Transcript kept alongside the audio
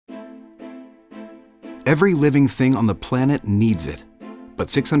Every living thing on the planet needs it. But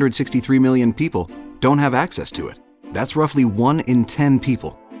 663 million people don't have access to it. That's roughly 1 in 10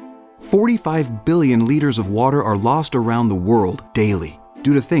 people. 45 billion liters of water are lost around the world daily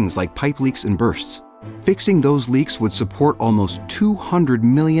due to things like pipe leaks and bursts. Fixing those leaks would support almost 200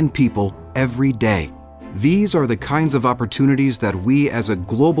 million people every day. These are the kinds of opportunities that we as a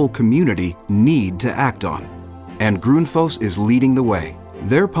global community need to act on. And Grundfos is leading the way.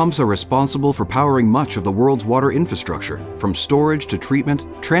 Their pumps are responsible for powering much of the world's water infrastructure, from storage to treatment,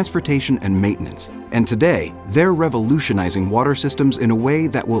 transportation, and maintenance. And today, they're revolutionizing water systems in a way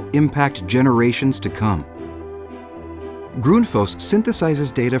that will impact generations to come. Grundfos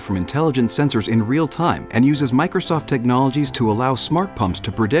synthesizes data from intelligent sensors in real time and uses Microsoft technologies to allow smart pumps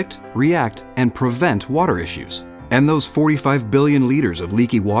to predict, react, and prevent water issues. And those 45 billion liters of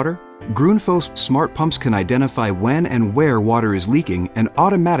leaky water? Grundfos smart pumps can identify when and where water is leaking and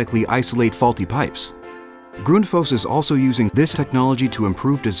automatically isolate faulty pipes. Grundfos is also using this technology to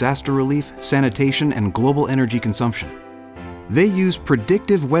improve disaster relief, sanitation, and global energy consumption. They use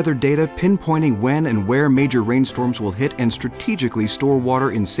predictive weather data pinpointing when and where major rainstorms will hit and strategically store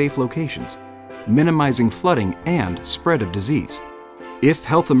water in safe locations, minimizing flooding and spread of disease. If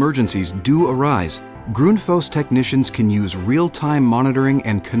health emergencies do arise, Grundfos technicians can use real-time monitoring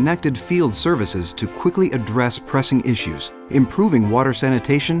and connected field services to quickly address pressing issues, improving water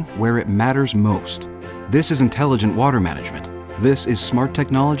sanitation where it matters most. This is intelligent water management. This is smart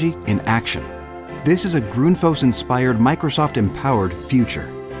technology in action. This is a Grundfos-inspired, Microsoft-empowered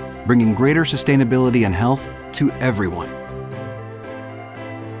future, bringing greater sustainability and health to everyone.